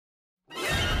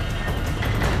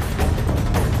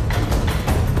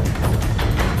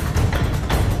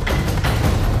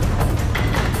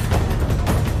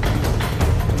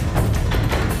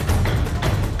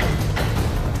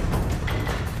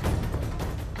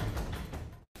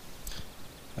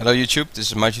Hello YouTube,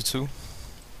 this is Majutsu.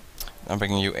 I'm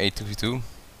bringing you a 2v2.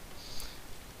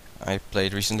 I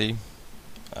played recently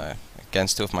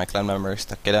against two of my clan members,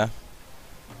 Takeda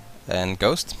and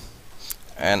Ghost.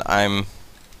 And I'm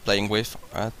playing with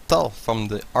Tal from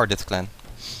the Ardit clan.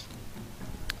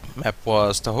 Map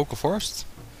was Tohoku Forest.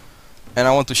 And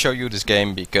I want to show you this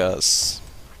game because,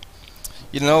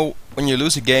 you know, when you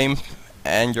lose a game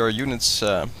and your units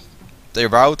they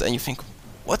rout and you think,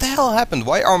 what the hell happened?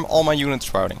 Why are all my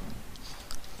units routing?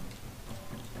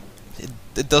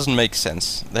 It doesn't make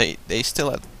sense. They still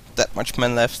have that much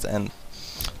men left, and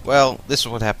well, this is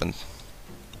what happened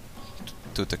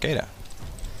to Takeda.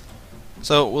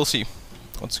 So we'll see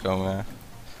what's going,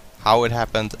 how it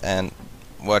happened, and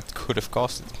what could have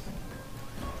caused it.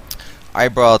 I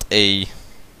brought a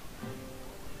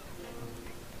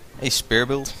spear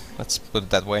build. Let's put it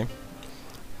that way.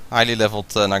 Highly leveled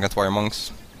Nagant Warrior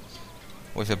monks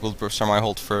with a bulletproof samurai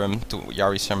hold firm, 2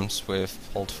 Yari Sims with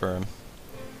hold firm,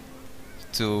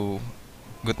 2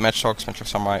 good matchlocks, matchlock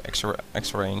samurai,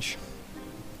 extra range,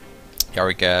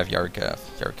 Yari Gav, Yari Gav,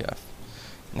 Yari Gav,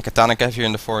 and a katana Gav here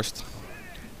in the forest.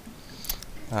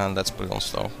 And let's put it on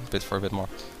slow, a bit more.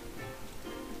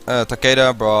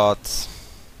 Takeda brought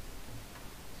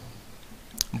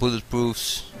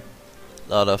bulletproofs,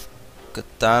 a lot of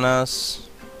katanas.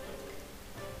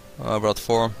 I brought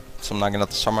 4, some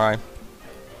Naginata samurai.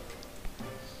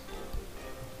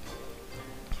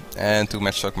 And 2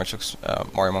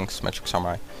 matchlocks, Warrior monks, matchlock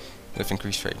samurai, with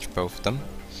increased range, both of them.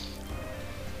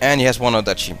 And he has 1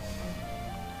 Odachi.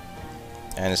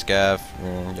 And his Gav,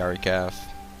 Yari Gav,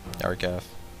 Yari Gav,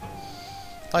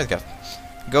 Light Gav.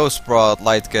 Ghost brought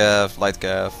Light Gav,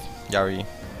 Yari.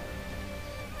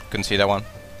 Couldn't see that one.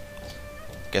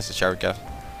 Guess it's Yari Gav.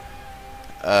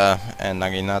 And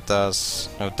Naginatas,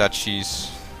 no Dachis.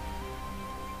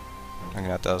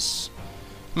 Naginatas.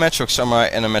 Matchlock samurai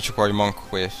and a matchlock warrior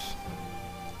monk with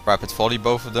rapid volley,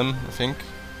 both of them, I think.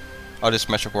 Oh, this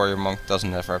matchlock warrior monk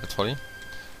doesn't have rapid volley.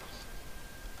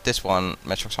 This one,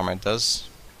 matchlock samurai, does.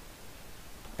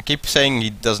 I keep saying he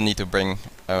doesn't need to bring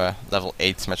level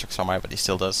 8 matchlock samurai, but he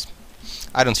still does.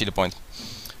 I don't see the point.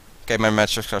 Okay, my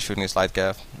matchlocks are shooting his light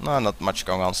gav. No, not much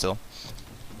going on still.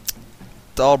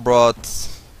 Tal brought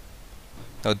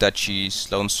no Dachis,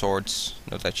 lone swords,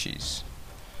 no Dachis.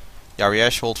 Yari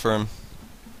Ash hold firm.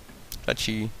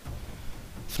 Dachi,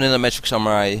 vanilla matchlock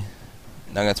samurai,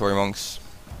 Nagant Warrior monks,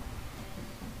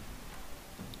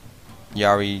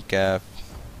 Yari Gav,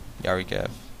 Nagant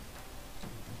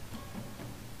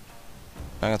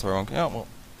Warrior monk. Yeah, well,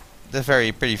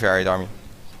 they're pretty varied army.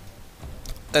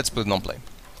 Let's put it on play.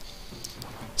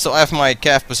 So I have my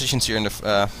Cav positions here in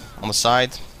the on the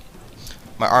side.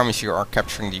 My armies here are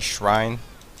capturing the shrine.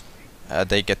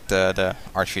 They get the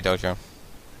archery dojo.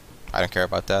 I don't care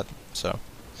about that. So.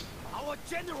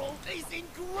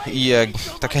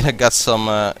 Takeda got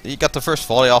some. He got the first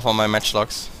volley off on my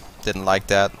matchlocks. Didn't like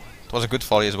that. It was a good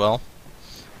volley as well.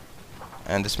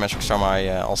 And this matchlock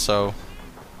samurai also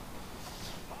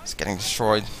is getting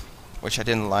destroyed, which I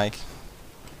didn't like.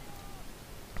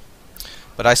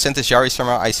 But I sent this Yari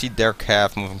samurai. I see their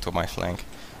Cav moving to my flank,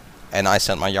 and I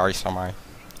sent my Yari samurai,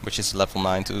 which is level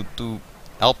 9, to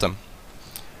help them.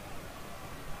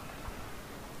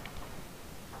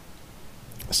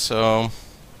 So.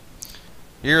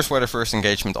 Here's where the first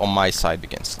engagement on my side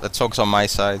begins. Let's focus on my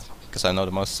side, because I know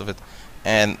the most of it.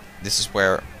 And this is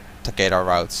where Takeda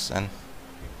routes, and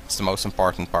it's the most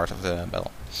important part of the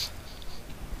battle.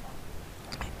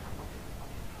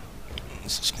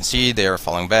 So as you can see, they are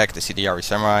falling back. They see the Yari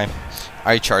Samurai.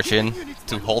 I charge in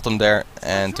to hold them there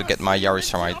and to get my Yari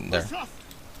Samurai there. At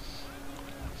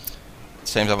the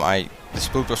same time, this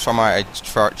Bulletproof Samurai, I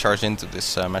charge into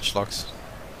this matchlocks.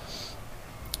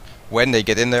 When they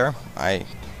get in there, I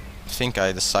think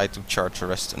I decide to charge the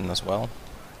rest in as well.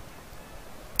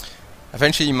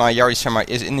 Eventually my Yari Samurai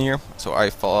is in here, so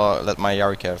I let my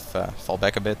Yari Cav fall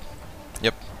back a bit.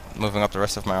 Yep, moving up the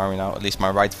rest of my army now, at least my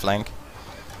right flank.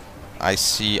 I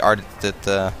see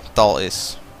that Tal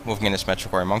is moving in his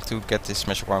matchlock warrior monk to get this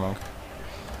matchlock warrior monk.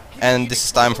 And this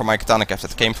is time for my katana Cav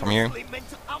that came from here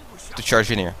to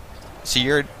charge in here. See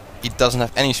here, he doesn't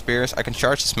have any spears. I can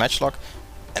charge this matchlock.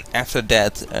 And after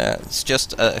that, it's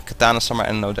just a katana samurai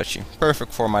and no Dachi.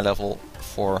 Perfect for my level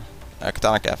 4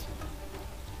 katana Cav.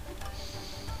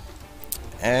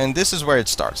 And this is where it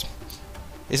starts.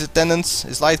 His attendants,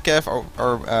 his light Cav,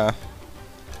 or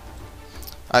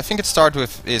I think it started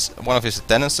with one of his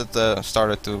attendants that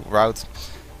started to rout.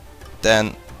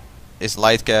 Then his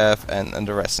light Cav and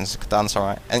the rest is katana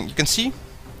samurai. And you can see,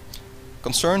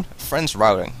 concerned friends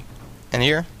routing, and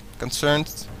here concerned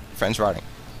friends routing.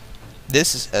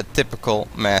 This is a typical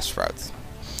mass rout.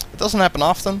 doesn't happen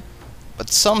often, but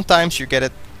sometimes you get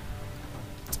it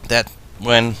that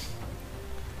when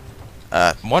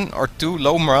one or two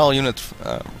low morale unit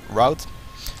rout,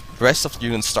 the rest of the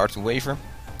units start to waver,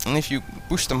 and if you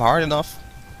push them hard enough,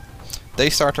 they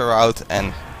start to rout,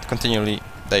 and continually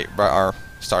they are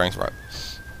starting to rout.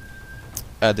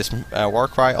 This war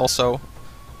cry also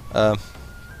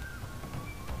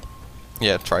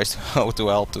tries to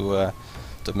help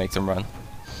to make them run.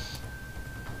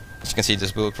 As you can see,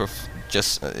 this bulletproof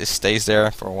just stays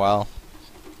there for a while.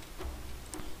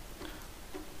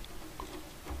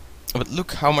 But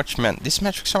look how much men. This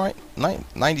metric samurai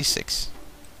 96.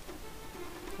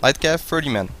 Light cav 30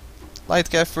 men. Light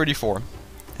cav 34.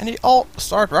 And they all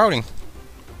start routing.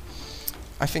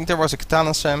 I think there was a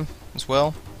katana sam as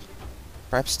well.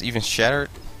 Perhaps even shattered.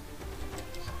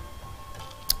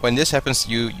 When this happens,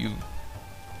 you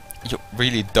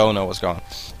really don't know what's going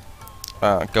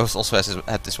on. Ghost also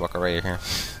had this walker right here.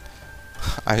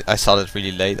 I saw that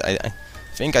really late. I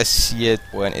think I see it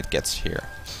when it gets here.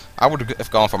 I would have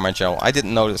gone for my general. I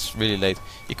didn't notice really late.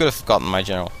 He could have gotten my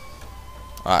general.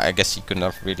 I guess he couldn't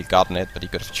have really gotten it, but he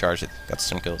could have charged it. Got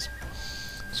some kills.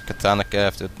 So Katana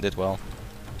Kev did well.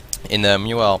 In the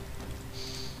Muel,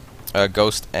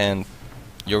 Ghost and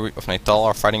Yuri of Natal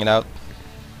are fighting it out.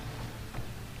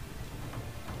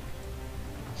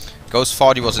 Ghost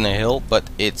thought he was in a hill, but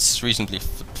it's reasonably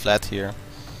flat here.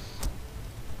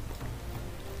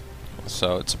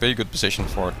 So it's a pretty good position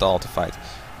for Tal to fight.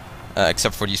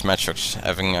 Except for these matchups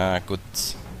having a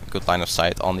good line of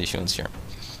sight on these units here.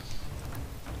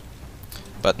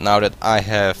 But now that I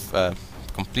have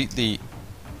completely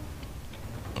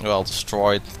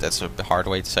destroyed, that's a hard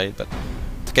way to say it, but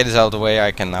to get this out of the way,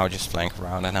 I can now just flank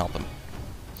around and help him.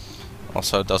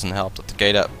 Also, it doesn't help that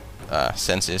Takeda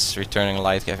senses returning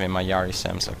light giving my Yari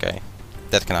Sams. Okay,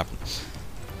 that can happen.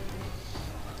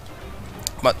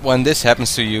 But when this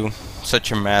happens to you,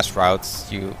 such a mass rout,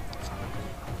 you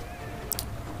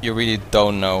really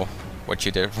don't know what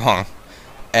you did wrong,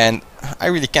 and I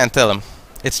really can't tell him.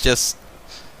 It's just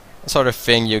a sort of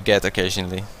thing you get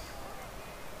occasionally.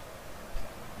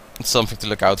 It's something to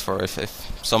look out for. If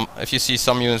you see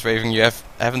some units waving you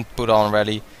haven't put on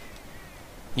ready,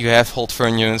 you have hold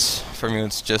firm units.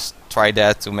 Just try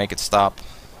that to make it stop.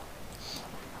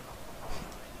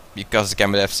 Because the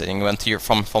Gambit sitting went here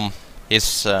from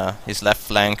his left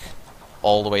flank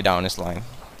all the way down his line.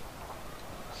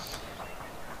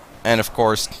 And of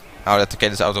course, now that the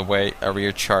gate is out of the way, a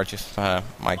rear charge of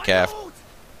my Cav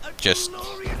just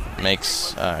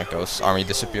makes Ghost's army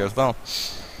disappear as well.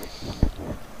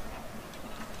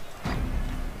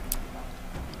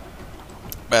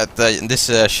 But this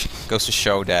goes to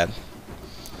show that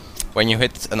when you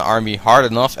hit an army hard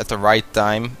enough at the right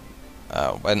time,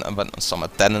 when some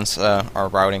attendants are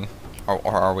routing or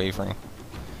are wavering,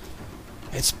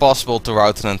 it's possible to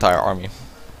rout an entire army.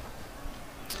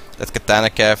 That Katana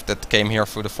Cav that came here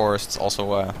through the forest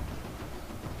also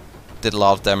did a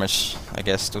lot of damage, I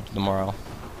guess, to the morale.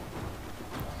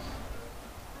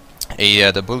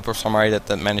 The bulletproof samurai that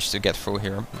managed to get through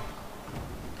here.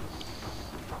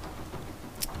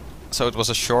 So it was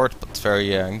a short but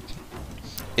very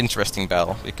interesting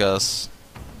battle, because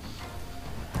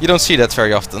you don't see that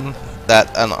very often,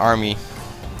 that an army...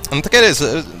 And Takeda is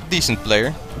a decent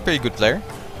player, a pretty good player.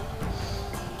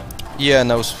 He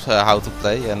knows how to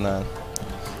play, and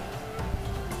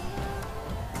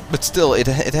but still it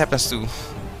happens to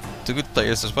good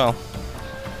players as well.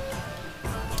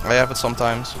 I have it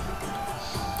sometimes,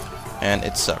 and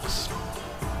it sucks.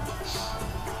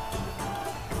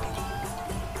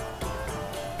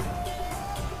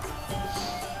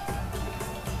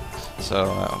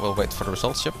 So we'll wait for the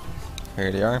results. Yep,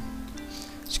 here they are.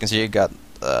 As you can see, you got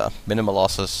minimal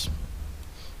losses,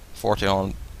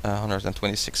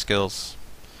 126 kills,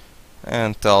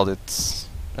 and Tal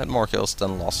had more kills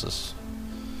than losses.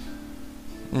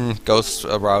 Ghost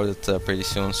routed pretty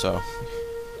soon, so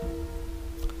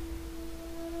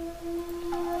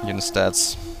unit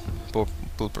stats.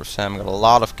 Bulletproof Sam got a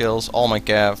lot of kills. All my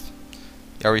Cav.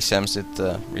 Yari Sams did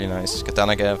really nice.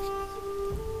 Katana Cav.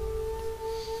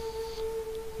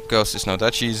 Ghost is no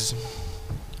Dutchies.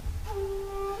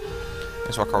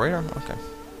 Is Walker Raider? Okay.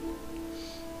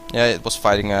 Yeah, it was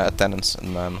fighting attendants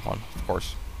and won, of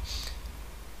course.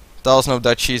 Dal's no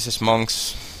Dutchies, his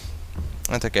monks.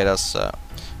 And Takeda's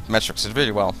metrics did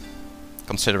really well,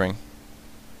 considering.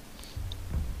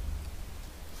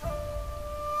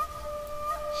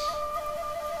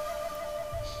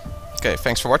 Okay,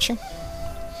 thanks for watching.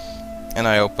 And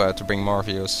I hope to bring more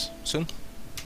videos soon.